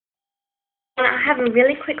I have a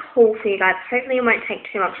really quick haul for you guys. Hopefully it won't take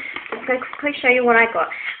too long. I'm going to quickly show you what I got.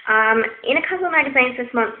 In a couple of magazines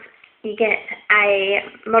this month, you get a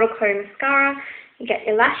model coat mascara. You get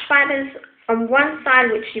your lash fibers on one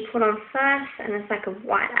side, which you put on first, and it's like a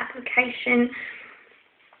white application.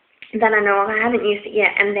 Then I know I haven't used it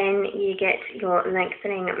yet, and then you get your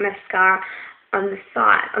lengthening mascara on the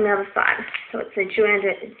side, on the other side. So it's a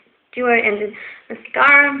duo-ended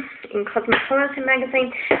mascara in Cosmopolitan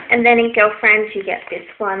magazine, and then in Girlfriends you get this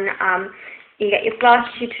one. You get your blush,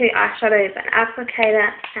 your two eyeshadows, an applicator,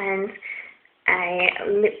 and a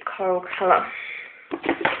lip coral colour.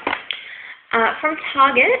 From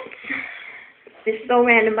Target, this is all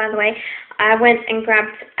random by the way, I went and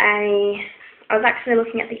grabbed I was actually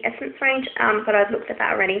looking at the Essence range, but I'd looked at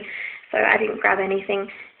that already, so I didn't grab anything.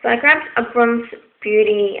 So I grabbed a Bronze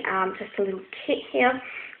Beauty, just a little kit here.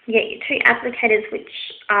 You get your two applicators, which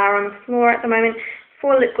are on the floor at the moment,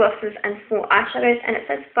 4 lip glosses and 4 eyeshadows, and it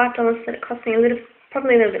says $5, but it cost me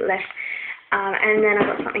probably a little bit less. And then I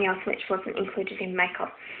got something else which wasn't included in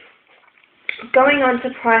makeup. Going on to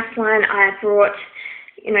Priceline, I brought,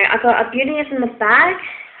 I got a Beauty is in the bag.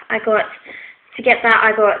 To get that,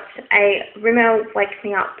 I got a Rimmel Wake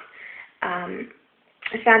Me Up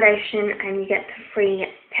foundation, and you get the free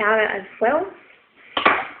powder as well.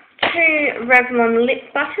 2 Revlon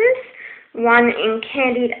lip butters, one in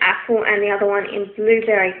Candied Apple and the other one in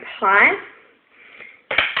Blueberry Pie.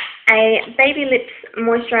 A Baby Lips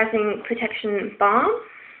Moisturising Protection Balm.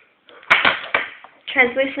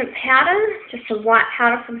 Translucent powder, just a white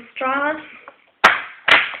powder from Stylist.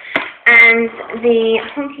 And the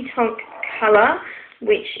Honky Tonk colour,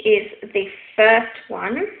 which is the first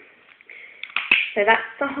one. So that's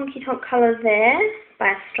the Honky Tonk colour there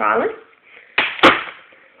by Stylist.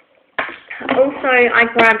 Also, I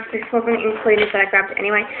grabbed, this wasn't included, but I grabbed it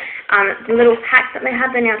anyway, the little pack that they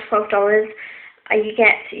have, they're now $12. You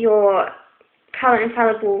get your Colour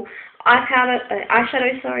Infallible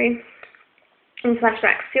eyeshadow, in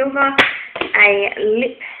Flashback Silver, a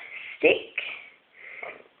lipstick,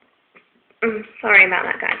 sorry about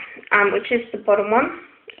that guys, which is the bottom one,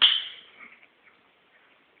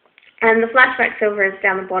 and the Flashback Silver is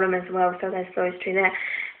down the bottom as well, so there's those two there,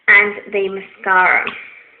 and the mascara.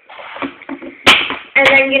 And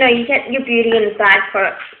then, you get your Beauty in the bag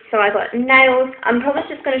products. So I got nails. I'm probably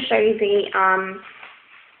just going to show you the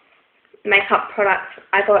makeup products.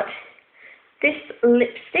 I got this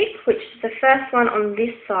lipstick, which is the first one on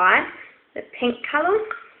this side, the pink colour.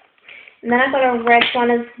 And then I got a red one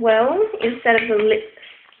as well, instead of the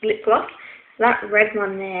lip gloss. That red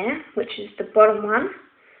one there, which is the bottom one.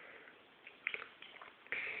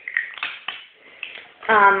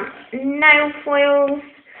 Nail foils.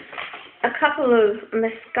 A couple of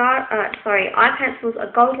eye pencils,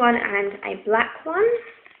 a gold one and a black one.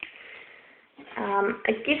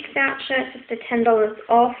 A gift voucher, just a $10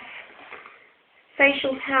 off.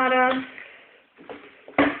 Facial powder.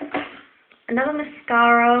 Another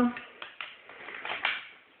mascara.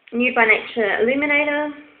 New by Nature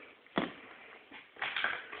illuminator.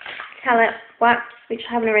 Palette wax, which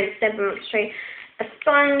I haven't already said, but I'll show you. A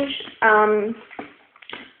sponge.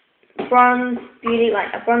 Bronze Beauty,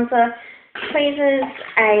 like a bronzer, tweezers,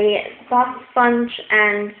 a bath sponge,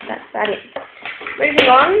 and that's about it. Moving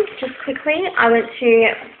on, just quickly, I went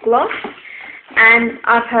to Gloss, and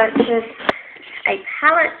I purchased a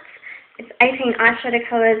palette. It's 18 eyeshadow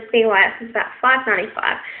colours, BYS is about $5.95,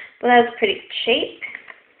 but that was pretty cheap.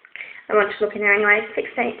 I wanted to look in there anyway.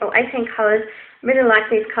 18 colours. I really like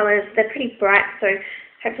these colours. They're pretty bright, so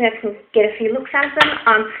hopefully I can get a few looks out of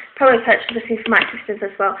them. Probably purchased a few for my sisters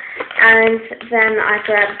as well. And then I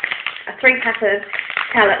grabbed a 3-pack of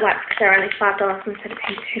palette wipes because they're only $5 instead of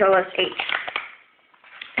paying $2 each.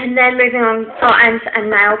 And then moving on, and a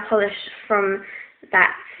nail polish from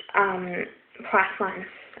that Priceline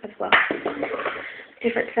as well.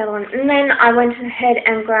 Different sell on. And then I went ahead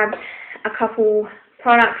and grabbed a couple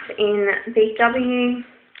products in BW,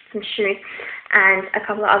 some shoes, and a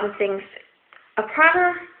couple of other things. A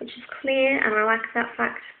primer, which is clear, and I like that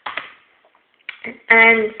fact.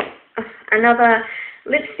 And another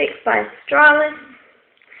lipstick by Stylist,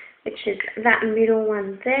 which is that middle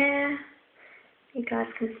one there. You guys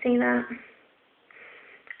can see that.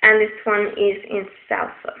 And this one is in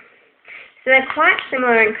Salsa. So they're quite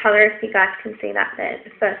similar in colour, if you guys can see that there,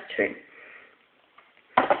 the first two.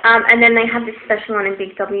 And then they have this special one in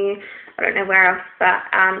Big W. I don't know where else, but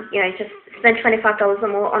just spend $25 or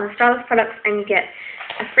more on the Stylist products and you get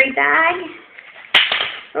a free bag.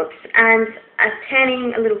 Oops, and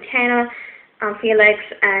a little tanner for your legs,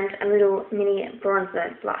 and a little mini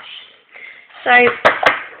bronzer blush. So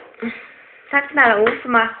that's about all for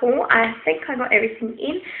my haul. I think I got everything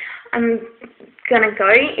in. I'm gonna go.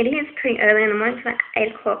 It is pretty early in the morning, it's like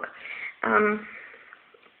 8 o'clock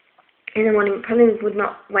in the morning. Probably would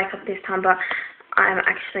not wake up this time, but I'm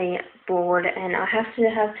actually bored and I have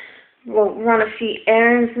to run a few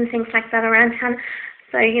errands and things like that around town.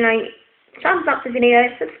 So, you know, thumbs up the video,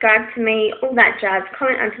 subscribe to me, all that jazz.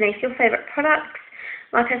 Comment underneath your favourite products.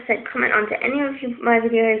 Like I said, comment under any of my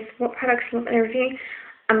videos what products you want me to review.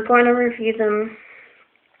 I'm going to review them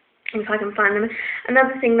if I can find them.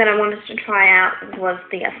 Another thing that I wanted to try out was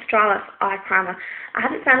the Australis eye primer. I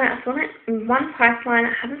haven't found it. I saw it in one Priceline.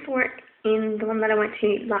 I haven't saw it in the one that I went to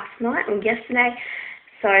last night or yesterday.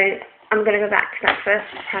 So I'm going to go back to that first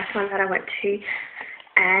Priceline that I went to,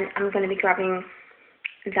 and I'm going to be grabbing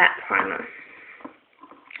that primer.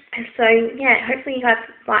 So yeah, hopefully you guys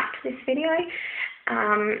liked this video,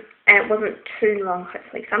 and it wasn't too long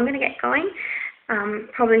hopefully. So I'm going to get going.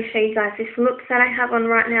 Probably show you guys this look that I have on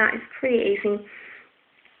right now. It's pretty easy.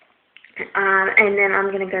 And then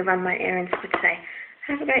I'm going to go run my errands for today.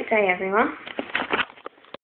 Have a great day, everyone.